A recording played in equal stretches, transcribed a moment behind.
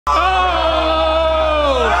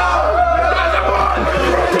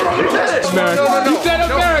America. You said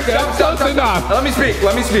America. That's close enough. Let me speak.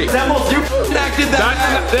 Let me speak. You acted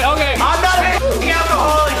that. Okay. I'm not a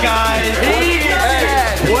alcoholic, guys.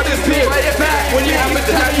 Hey, what is this? Play it back when you have to.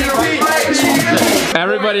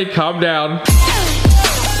 Everybody, calm down.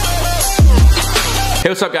 Hey,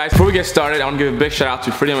 what's up guys? Before we get started, I want to give a big shout out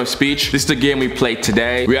to Freedom of Speech. This is the game we played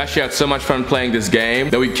today. We actually had so much fun playing this game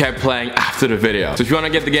that we kept playing after the video. So if you want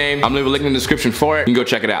to get the game, I'm leaving a link in the description for it. You can go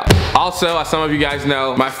check it out. Also, as some of you guys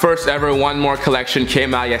know, my first ever One More collection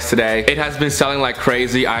came out yesterday. It has been selling like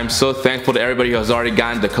crazy. I'm so thankful to everybody who has already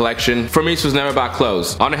gotten the collection. For me, this was never about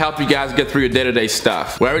clothes. I want to help you guys get through your day-to-day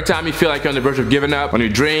stuff. Where every time you feel like you're on the verge of giving up on your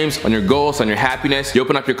dreams, on your goals, on your happiness, you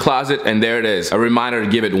open up your closet and there it is. A reminder to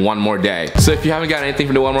give it one more day. So if you haven't gotten anything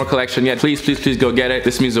from the One More collection yet, please go get it.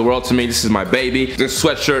 This means the world to me. This is my baby. This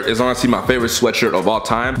sweatshirt is honestly my favorite sweatshirt of all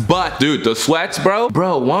time. But dude, the sweats, bro,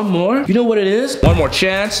 one more. You know what it is? One more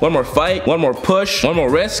chance, one more fight, one more push, one more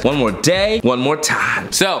risk, one more day, one more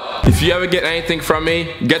time. So if you ever get anything from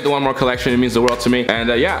me, get the One More collection. It means the world to me.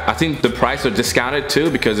 And yeah, I think the price are discounted too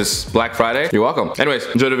because it's Black Friday. You're welcome. Anyways,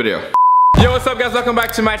 enjoy the video. Yo, what's up guys? Welcome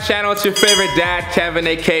back to my channel. It's your favorite dad, Kevin,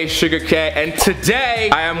 aka Sugar K. And today,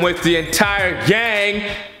 I am with the entire gang.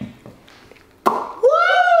 Woo!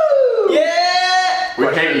 Yeah! We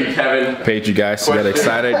hate you, Kevin. Paid you guys to get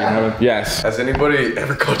excited. You know? Yes. Has anybody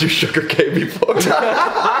ever called you Sugar K before?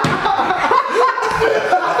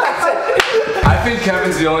 I think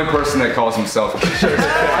Kevin's the only person that calls himself Sugar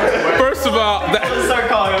K. First of all, that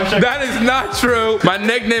is not true. My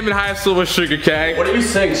nickname in high school was Sugar K. What are you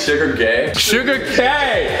saying, Sugar Gay? Sugar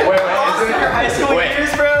K! Wait, is it your high school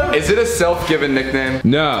years, bro? Is it a self-given nickname?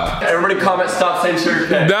 No. Everybody comment, stop saying Sugar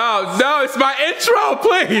K. No, it's my intro,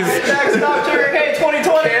 please. Stop Sugar K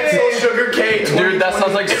 2020. Cancel Sugar K 2020. Dude, that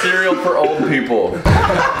sounds like cereal for old people.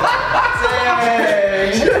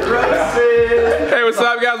 Hey, what's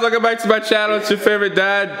up guys? Welcome back to my channel. It's your favorite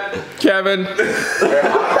dad, Kevin.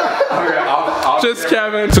 Just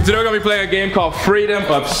Kevin. So today we're gonna be playing a game called Freedom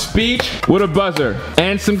of Speech with a buzzer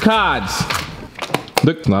and some cards.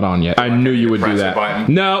 Look, it's not on yet. I knew you would do that.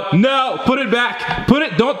 No, put it back. Put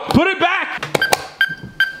it back.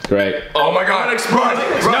 Great. Oh my God, explode. No,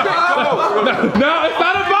 it's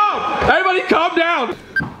not a bomb. Everybody calm down.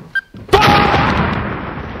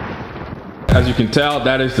 As you can tell,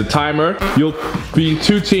 that is the timer. You'll be in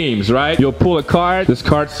two teams, right? You'll pull a card. This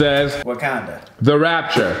card says Wakanda. The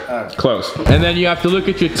Rapture. Close. And then you have to look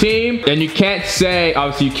at your team, and you can't say,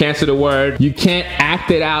 obviously you can't say the word. You can't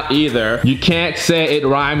act it out either. You can't say it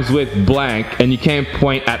rhymes with blank, and you can't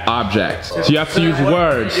point at objects. So you have to use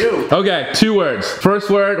words. Okay, 2 words. First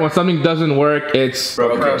word, when something doesn't work, it's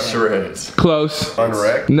broken shreds. Close.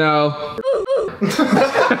 Unwrecked. No.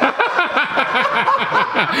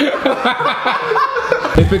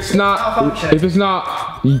 If it's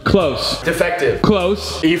not close. Defective.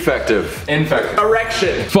 Close. Effective. Infective.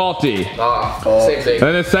 Erection. Faulty. Same thing.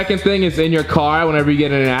 And the second thing is in your car, whenever you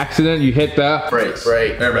get in an accident, you hit the brakes.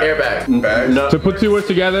 Brake. Airbag. No. So put 2 words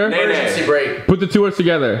together. Emergency brake. Put the 2 words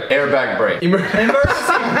together. Airbag brake. Emergency.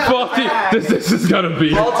 Faulty. This is gonna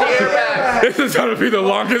be. Faulty airbag. This is gonna be the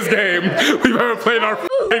longest game we've ever played in our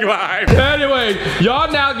life. Anyway, y'all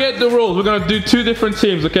now get the rules. We're gonna do 2 different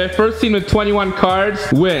teams, okay? First team with 21 cards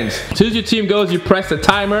wins. As soon as your team goes, you press the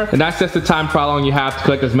timer, and that sets the time for how long you have to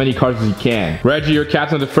collect as many cards as you can. Reggie, you're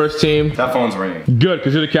captain of the first team. That phone's ringing. Good,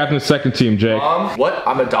 because you're the captain of the second team, Jake. What?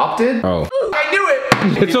 I'm adopted? Oh. I knew it!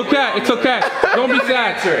 It's okay, it's okay. Don't be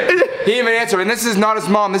sad. He didn't even answer it. And this is not his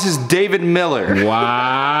mom, this is David Miller.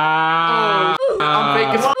 Wow. I'm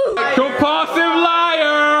fake as Compulsive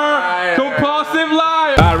liar! Compulsive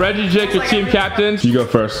liar! Reggie, Jake, your team captains. You go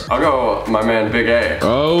first. I'll go my man, Big A.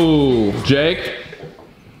 Oh, Jake.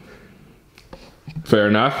 Fair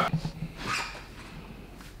enough.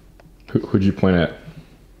 Who'd you point at?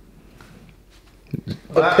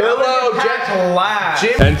 The pillow, Jack.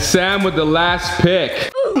 Jim. And Sam with the last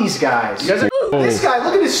pick. These guys. This guy,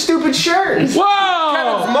 look at his stupid shirt. Whoa!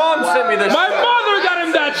 Kevin's mom sent me this. My mother got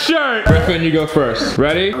him that shirt. Griffin, you go first.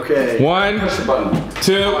 Ready? Okay. 1,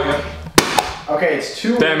 2. Okay, it's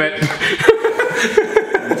 2. Damn it.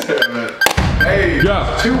 Damn it. Hey, go.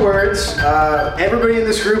 2 words. Everybody in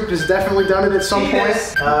this group has definitely done it at some point.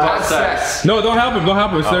 Sex. No, don't help him. Don't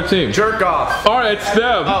help him. It's their team. Jerk off. All right, it's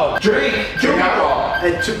them. Oh, drink alcohol.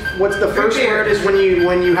 What's the first word is when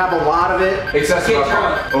you have a lot of it. Excessive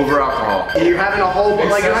alcohol. Over alcohol. And you're having a whole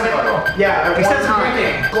like you're Excessive having, alcohol. yeah, at one time.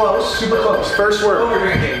 Drinking. Close, super close. First word. Over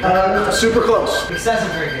drinking. Super close. Excessive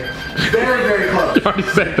drinking. Very, very close. You already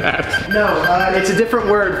said that. No, it's a different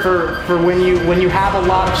word for when you have a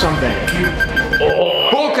lot of something.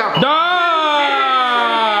 Bull count.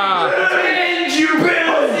 Ah!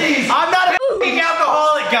 I'm not a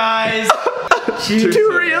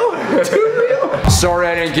Too real. Too real. Sorry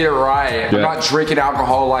I didn't get it right. Yeah. I'm not drinking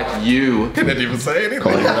alcohol like you. Didn't even say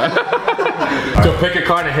anything. So pick a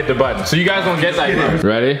card and hit the button. So you guys don't get that card.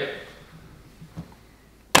 Ready?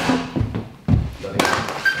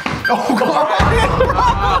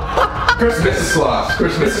 Christmas Claus.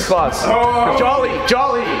 Mrs. Claus. Oh.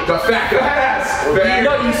 Jolly. The fat ass.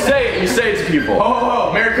 No, you say it to people.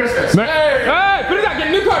 Oh, Merry Christmas. Hey, put it down. Get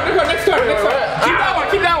a new card. Next card.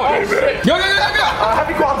 Keep that one. Go.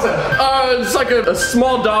 Happy Kwanzaa. It's like a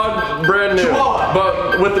small dog, brand new,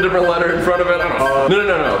 but with a different letter in front of it.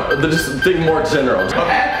 No. They're just think more general.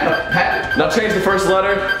 Pat. Now change the first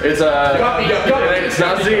letter. It's Guppy. It's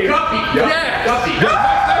not Z. Yeah. Guppy.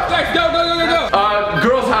 Next. Go.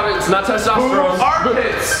 Girls have it. It's not testosterone.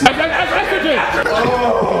 Armpits.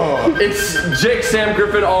 It's Jake, Sam,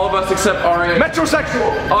 Griffin, all of us except Aryia.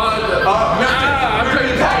 Metrosexual.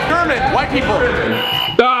 German. White people.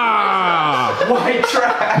 White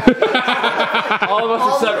trash. All of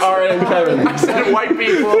us except Aryia and Kevin. I said white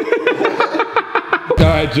people. All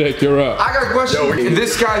right, Jake, you're up. I got a question.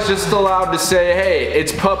 This guy's just allowed to say, hey,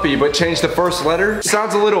 it's puppy, but change the first letter?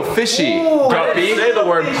 Sounds a little fishy. Guppy. Say the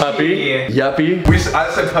word puppy. Yuppie. I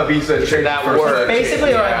said puppy, you said change that word.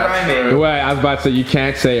 Basically, like rhyming. Wait, I was about to say you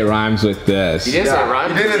can't say it rhymes with this. You didn't say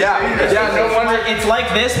rhyme? Yeah, no wonder. It's like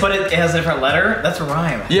this, but it has a different letter. That's a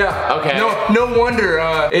rhyme. Yeah. Okay. No wonder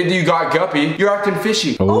you got Guppy. You're acting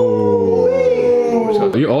fishy.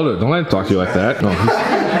 Are you older? Don't let him talk to you like that. No,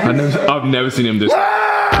 I've never seen him this.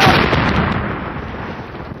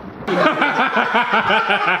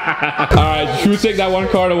 Alright, should we take that one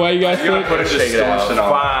card away, you guys think?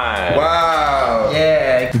 Fine. Wow.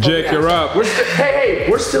 Yeah. Jake, you're up. Hey,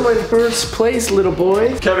 we're still in first place, little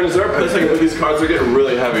boy. Kevin, is there a place I can put these cards? They're getting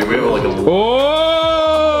really heavy. We have like a. Oh!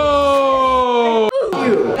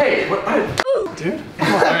 Hey, dude.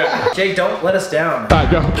 Jake, don't let us down. Alright,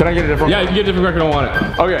 go. Can I get a different? Yeah, you can get a different record. I don't want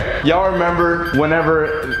it. Okay, y'all remember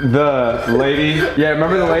whenever the lady,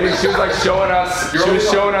 remember the lady? She was like showing us,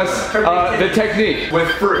 the technique with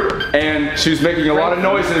fruit. And she was making a lot of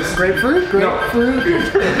noises. Grapefruit?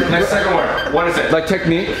 Next second word. What is it? Like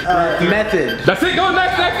technique? Method. That's it. Go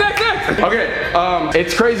next. Okay,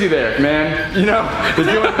 it's crazy there, man. You know,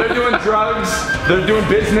 they're doing drugs, they're doing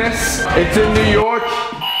business. It's in New York.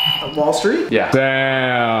 Wall Street? Yeah.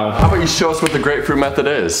 Damn. How about you show us what the grapefruit method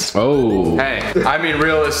is? Oh. Hey, I mean,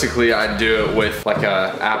 realistically, I'd do it with like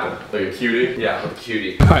a apple. Like a cutie? Yeah, with a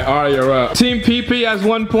cutie. Alright, Aryia, you're up. Team PP has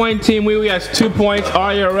 1 point. Team Wee Wee has 2 points.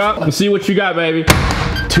 Aryia, you're up. Let's see what you got, baby.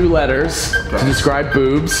 2 letters to describe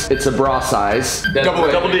boobs. It's a bra size. Double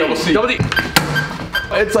D.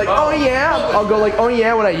 It's like, oh yeah. I'll go like, oh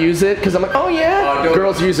yeah when I use it, because I'm like, oh yeah.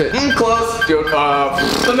 Girls use it. Close. Dude,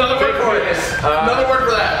 another word for it. Another word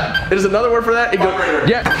for that. There's another word for that? It goes,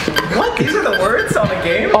 yeah. What? These are the words on the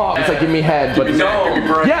game? Oh, it's like give me head, but No.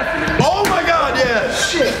 yes. Oh my god, yeah.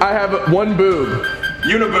 Shit. I have 1 boob.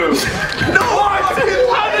 Uniboob. No, how did you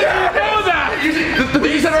know that? The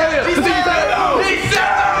thing you said earlier. The thing you said earlier. He said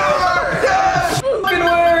that word. Fucking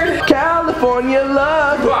word. California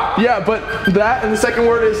love. Yeah, but that and the second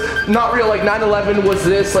word is not real. Like 9/11 was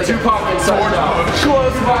this like Tupac and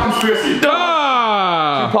close. conspiracy.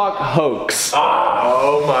 Tupac hoax.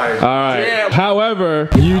 Oh my. Alright. However,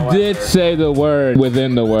 you did say the word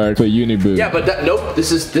within the word for uniboob. Yeah, but that, nope.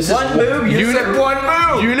 This is One boob? You said one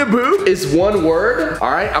boob. Uniboob is 1 word.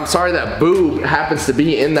 All right. I'm sorry that boob happens to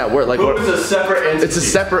be in that word. Like Boob is a separate entity. it's a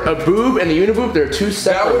separate boob and a uniboob. They're 2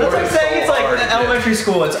 separate That's words. like saying it's like elementary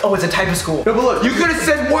school. It's a type of school. No, but look, You could have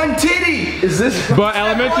said 1 titty. is this? But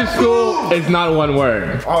elementary school is not 1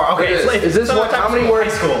 word. Oh, okay. Is this what? How many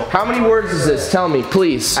words? High school. How many words is this? Tell me,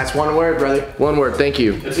 please. That's 1 word, brother. 1 word. Thank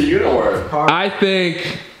you. It's a unit-word. I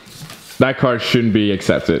think that card shouldn't be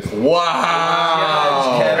accepted.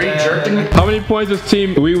 Wow. Are you jerking? How many points does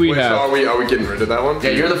Team Wee Wee Wait, so have? are we getting rid of that one? Yeah,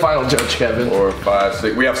 you're the final judge, Kevin. 4, 5,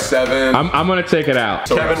 6. We have 7. I'm gonna take it out.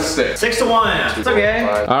 So Kevin 6. 6-1. It's okay.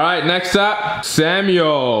 Alright, next up,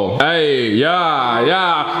 Samuel. Hey,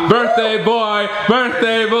 yeah. Birthday boy,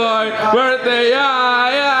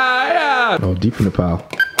 yeah. Oh, deep in the pile.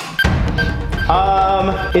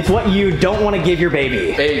 It's what you don't want to give your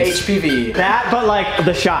baby. AIDS. HPV. That, but like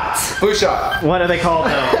the shots. Blue shot. What are they called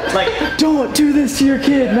though? Like, don't do this to your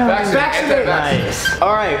kid. No. Vaccinate. Nice.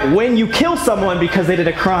 All right, when you kill someone because they did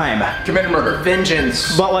a crime, Committed murder.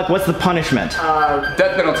 Vengeance. but like, what's the punishment?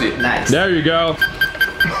 Death penalty. Nice. There you go.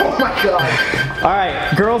 Oh my god. All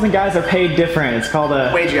right, girls and guys are paid different. It's called a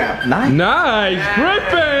Wage gap. Nice. Nice,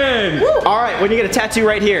 Griffin. All right, when you get a tattoo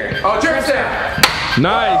right here. Oh, Jerry Sam.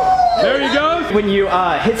 Nice. There you go. When you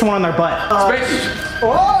hit someone on their butt. Spacey.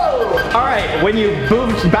 All right, when you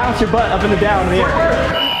bounce your butt up and down in the air.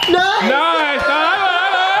 Nice.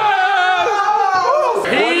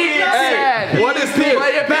 What is this? Play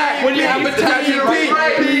it back when you have a tattoo.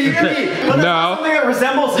 No. Something that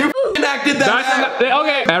resembles it. Enacted that. That's not,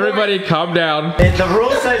 okay. Everybody calm down. The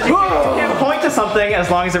rule says you can't point to something as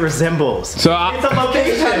long as it resembles. So It's a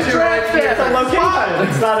location. It's a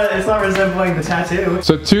location. It's not resembling the tattoo.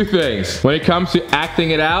 So two things. When it comes to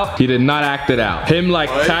acting it out, he did not act it out. Him like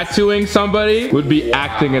tattooing somebody would be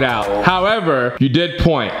acting it out. However, you did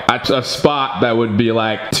point at a spot that would be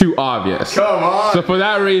like too obvious. Come on. So for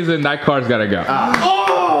that reason, that card's gotta go.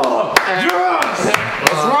 Oh, yes.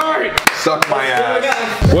 That's right. Suck my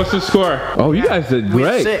ass. What's the score? Oh, you guys did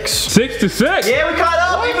great. 6. 6-6. Yeah, we caught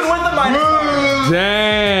up even with the minus.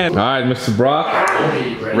 Damn. All right, Mr. Brock.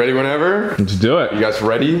 Ready whenever? Let's do it. You guys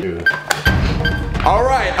ready? All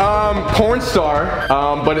right, porn star,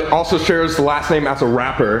 but it also shares the last name as a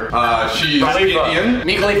rapper. She's Indian.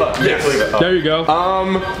 Mia Khalifa. Yes. There you go.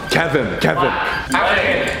 Kevin.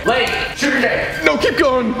 Lake. Sugar Day. No, keep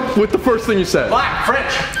going with the first thing you said. Black.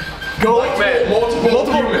 French.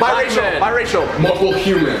 Multiple humans. Biracial. Multiple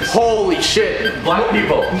humans. Holy shit. Black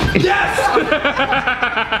people. Yes!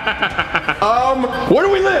 Where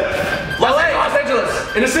do we live? LA. Los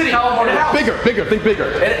Angeles. In the city. California. Bigger, think bigger.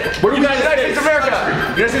 Where do we United States of America.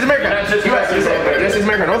 United States of America. United States of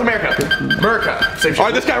America. North America. America. Same shit. All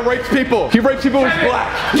right, this guy rapes people. He rapes people who's black.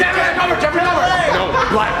 Jeffrey Dahmer. No,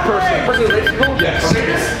 black person. Person who rapes people? Yes.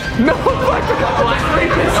 No, black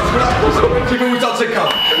people who's on sitcom.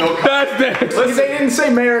 That's it. They didn't say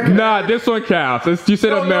America. Nah, this one counts. You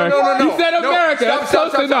said America. No. You said America. Stop, That's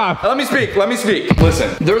stop, close enough. Let me speak.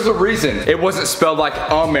 Listen, there's a reason it wasn't spelled like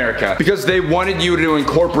America. Because they wanted you to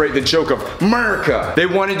incorporate the joke of America. They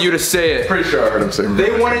wanted you to say it. Pretty sure I heard him say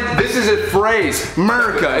They wanted, this is a phrase,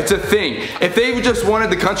 America, it's a thing. If they just wanted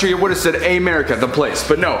the country, it would have said America, the place.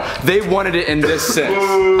 But no, they wanted it in this sense.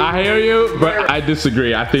 I hear you, but I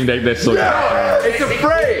disagree. I think they still got It's a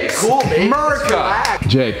phrase. Cool, America. it.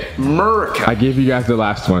 Jake, America. I gave you guys the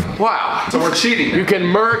last one. Wow. So we're cheating. You can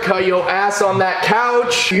America your ass on that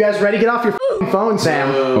couch. You guys ready? Get off your phone, Sam.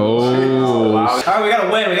 Oh. All right, we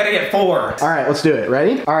gotta win. We gotta get 4. All right, let's do it.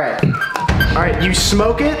 Ready? All right. All right, you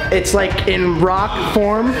smoke it. It's like in rock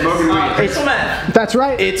form. Crystal meth. That's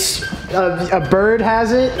right. It's a bird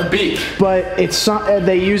has it. A beak. But it's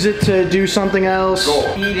they use it to do something else.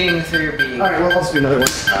 Eating through your beak. All right, well, let's do another one.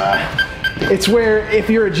 It's where if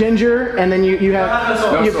you're a ginger and then you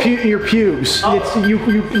have your pubes. It's you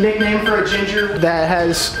nickname for a ginger that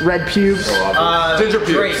has red pubes. Ginger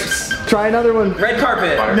pubes. Grapes. Try another one. Red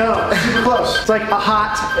carpet. No, super close. It's like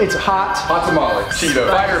it's hot. Hot tamale. Cheeto.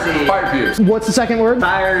 Fire pubes. What's the second word?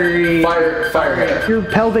 Fiery. Fire hair. Your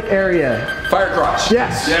pelvic area. Fire crotch.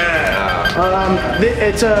 Yes. Yeah.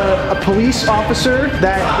 It's a police officer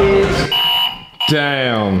that is.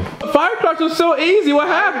 Damn. Fire crotch was so easy. What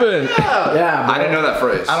happened? Yeah. I didn't know that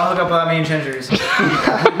phrase. I don't hook up that many gingers.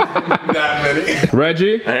 That many.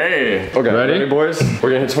 Reggie? Hey. Okay. Ready? Boys? We're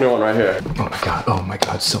gonna hit 21 right here. Oh my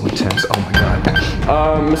god, so intense. Oh my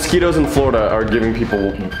god. Mosquitoes in Florida are giving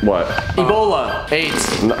people what? Ebola.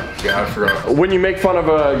 AIDS. Yeah, I forgot. When you make fun of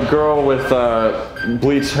a girl with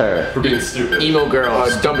bleached hair. For being stupid. Emo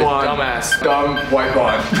girls. Blonde. Dumbass. Dumb white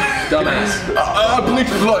blonde. Dumbass. Bleach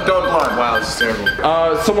blood, dumb blonde. Wow, this is terrible.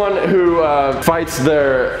 Someone who fights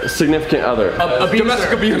their significant other.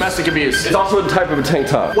 Domestic abuse. Domestic abuse. It's also a type of a tank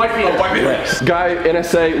top. White people. White people. Guy,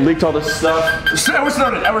 NSA, leaked all this stuff. Edward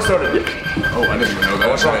Snowden. Oh, I didn't even know that.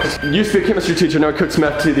 What's wrong? Used to be a chemistry teacher, now cooks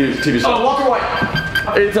meth TV show. Oh, Walter White.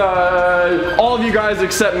 It's all of you guys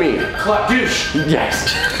except me. Clap douche.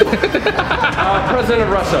 Yes. President of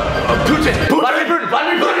Russia. Putin. Vladimir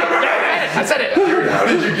Putin. I said it. How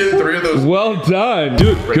did you get 3 of those? Well done.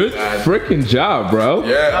 Dude, good freaking job, bro.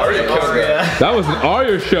 Yeah, Aryia killed that. That was an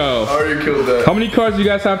Aryia show. Aryia killed that. How many cards do you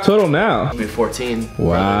guys have total now? 14.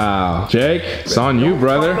 Wow. Jake, it's on you,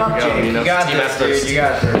 brother. You got this, dude. You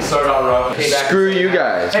got this. Start out rough. Screw you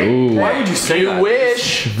guys. Ooh. Why would you say that? You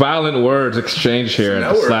wish. Violent words exchanged here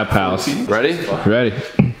at the Slap House. Ready? Ready?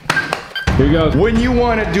 Here you go. When you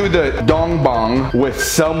want to do the dong bong with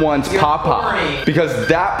someone's papa, because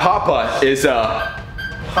that papa is a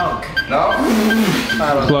Punk. no,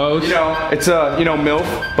 Close. you know, it's a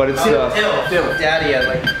MILF, but it's Daddy,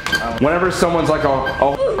 like. whenever someone's like a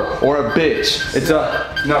or a bitch, it's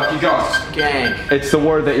a no. Keep going. Gang. It's the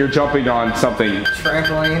word that you're jumping on something.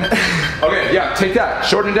 Trampoline. Okay, yeah, take that.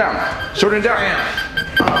 Shorten it down. Shorten it down.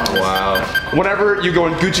 Oh, wow. Whenever you go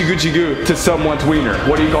in Gucci Gucci Goo to someone's wiener,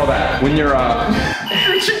 what do you call that? When you're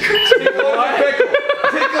Gucci Gucci Goo.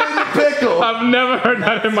 Tickling the pickle. I've never heard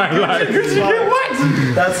that in my life.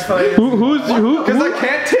 What? That's funny. Who? Because I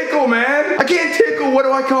can't tickle, man. I can't tickle. What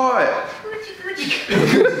do I call it?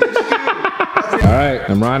 All right,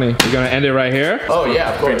 I'm Ronnie. We're gonna end it right here. Oh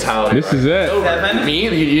yeah, of course. This is it. Me?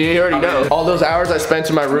 You already know. All those hours I spent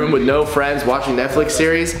in my room with no friends watching Netflix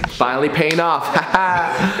series, finally paying off.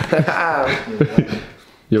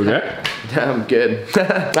 You okay? I'm good.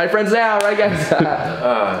 My friends now, right guys?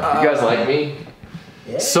 You guys like me?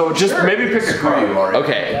 Yeah. So just maybe pick a car.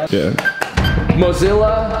 Okay. Yeah.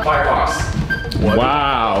 Mozilla. Firefox.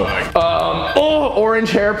 Wow.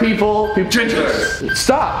 Orange hair people. Gingers.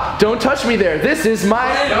 Stop! Don't touch me there. This is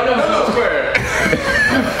my. No, square.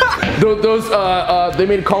 They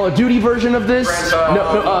made a Call of Duty version of this.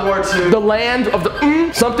 The land of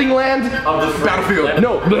the something land Of the battlefield.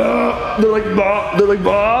 No, they're like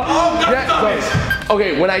bah. Oh, Yeah, nice.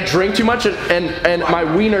 okay, when I drink too much and my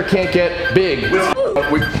wiener can't get big.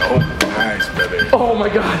 Nice, brother. Oh my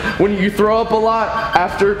god, when you throw up a lot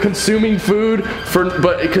after consuming food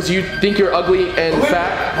but because you think you're ugly and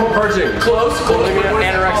fat. Purging. Close.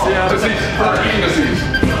 Anorexia. Disease. Eating disease.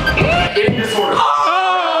 Eating disorder.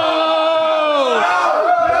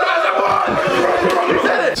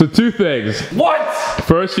 So two things. What?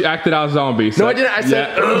 First, you acted out zombie. No, I didn't. I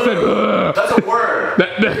said. You said, ugh. That's a word.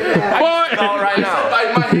 All right now.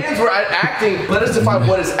 My hands were acting. Let us define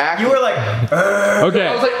what is acting. You were like, Okay.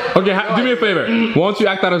 I was like, Okay. Do me a favor. Why don't you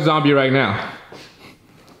act out a zombie right now?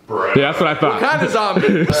 Yeah, that's what I thought. kind of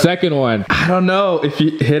zombie. Second one. I don't know if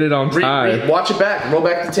you hit it on time. Watch it back. Roll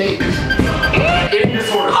back the tape. Eating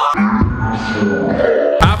disorder.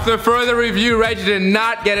 After further review, Reggie did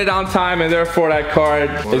not get it on time, and therefore that card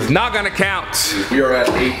is not gonna count. We are at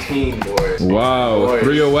 18, boys. Wow,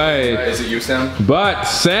 3 away. Is it you, Sam? But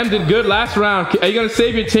Sam did good last round. Are you gonna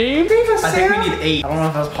save your team? I think we need 8. I don't know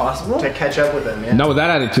if that's possible. To catch up with them, yeah. No, with that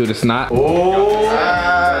attitude, it's not. We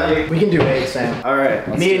can do 8, Sam. All right,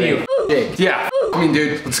 me and you. Yeah. I mean,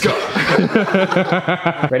 dude, let's go.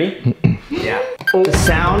 Ready? Yeah. The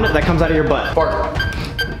sound that comes out of your butt. Fart.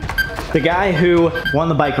 The guy who won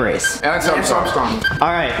the bike race. Alex Armstrong.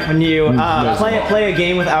 All right, when you play a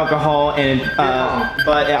game with alcohol and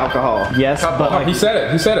but alcohol. Yes, but like, He said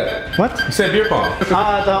it. He said it. what? He said beer pong. The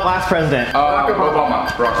last president. Barack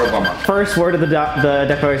Obama. First word of the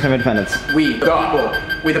Declaration of Independence. We the people.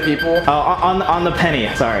 We the people. On the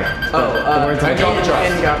penny. Sorry. The words on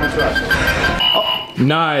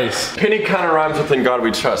Nice. Penny kind of rhymes with "In God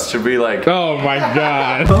We Trust." Should we like? Oh my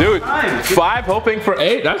god. Dude, 5 hoping for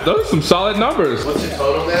 8. Those are some solid numbers. What's your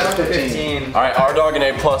total now? 15. All right, R Dog and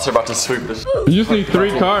A Plus are about to sweep this. You just need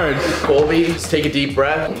 3 cards. Colby, just take a deep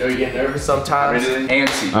breath. I know you get nervous sometimes.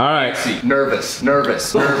 Antsy. All right. Nervous.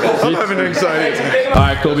 I'm having anxiety. All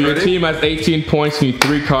right, Colby, your team has 18 points. You need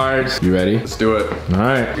 3 cards. You ready? Let's do it. All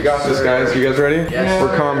right. You got this, guys. You guys ready? Yes.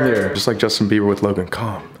 We're calm here. Just like Justin Bieber with Logan.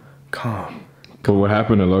 Calm. But what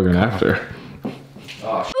happened to Logan after?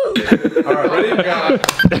 Alright,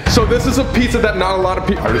 ready? So this is a pizza that not a lot of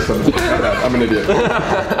people. I just said that. I'm an idiot.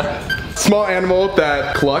 Small animal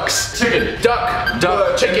that clucks. Chicken,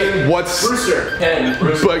 duck, chicken. What's Rooster, hen,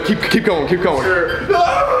 rooster. But keep going.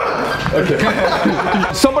 Okay.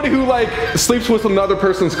 Somebody who like sleeps with another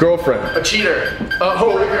person's girlfriend. A cheater. A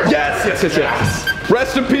homewrecker. Yes.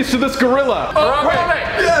 Rest in peace to this gorilla.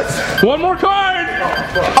 Yes. 1 more card.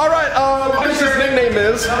 All right. What his nickname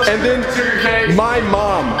is, and then my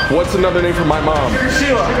mom. What's another name for my mom?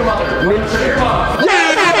 Sheila.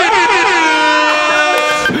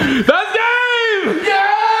 That's game.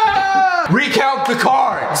 Yeah. Recount the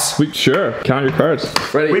cards. Sure. Count your cards.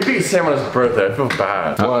 Ready? We beat Sam on his birthday. I feel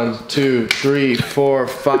bad. 1, 2, 3, 4,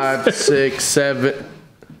 5, 6, 7.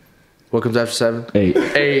 What comes after 7? 8.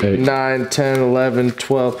 8, 9, 10, 11,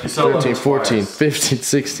 12, 13, 14, 15,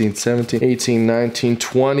 16, 17, 18, 19,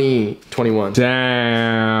 20, 21.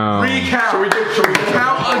 Damn. Recount. Should we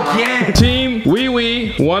count again? Team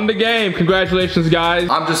Wee won the game. Congratulations, guys.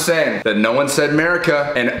 I'm just saying that no one said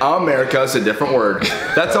America, and America is a different word.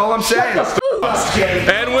 That's all I'm saying.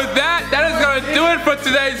 And with that is gonna do it for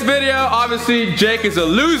today's video. Obviously, Jake is a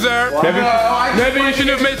loser. Maybe you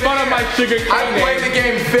shouldn't have made fun of my sugar cane. I play the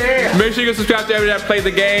game fair. Make sure you subscribe to everybody that played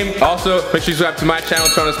the game. Also, make sure you subscribe to my channel,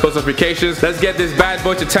 turn on post notifications. Let's get this bad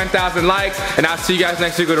boy to 10,000 likes, and I'll see you guys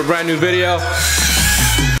next week with a brand new video.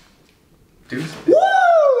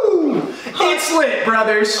 Woo! It's lit,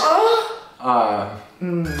 brothers.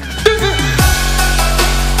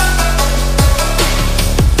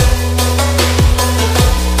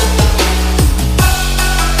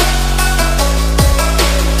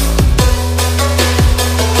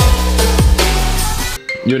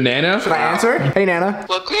 Your Nana? Should I answer? Hey, Nana.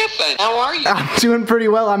 Well, Griffin, how are you? I'm doing pretty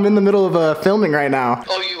well. I'm in the middle of filming right now.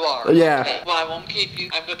 Oh, you are? Yeah. Okay. Well, I won't keep you.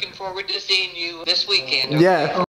 I'm looking forward to seeing you this weekend. Yeah.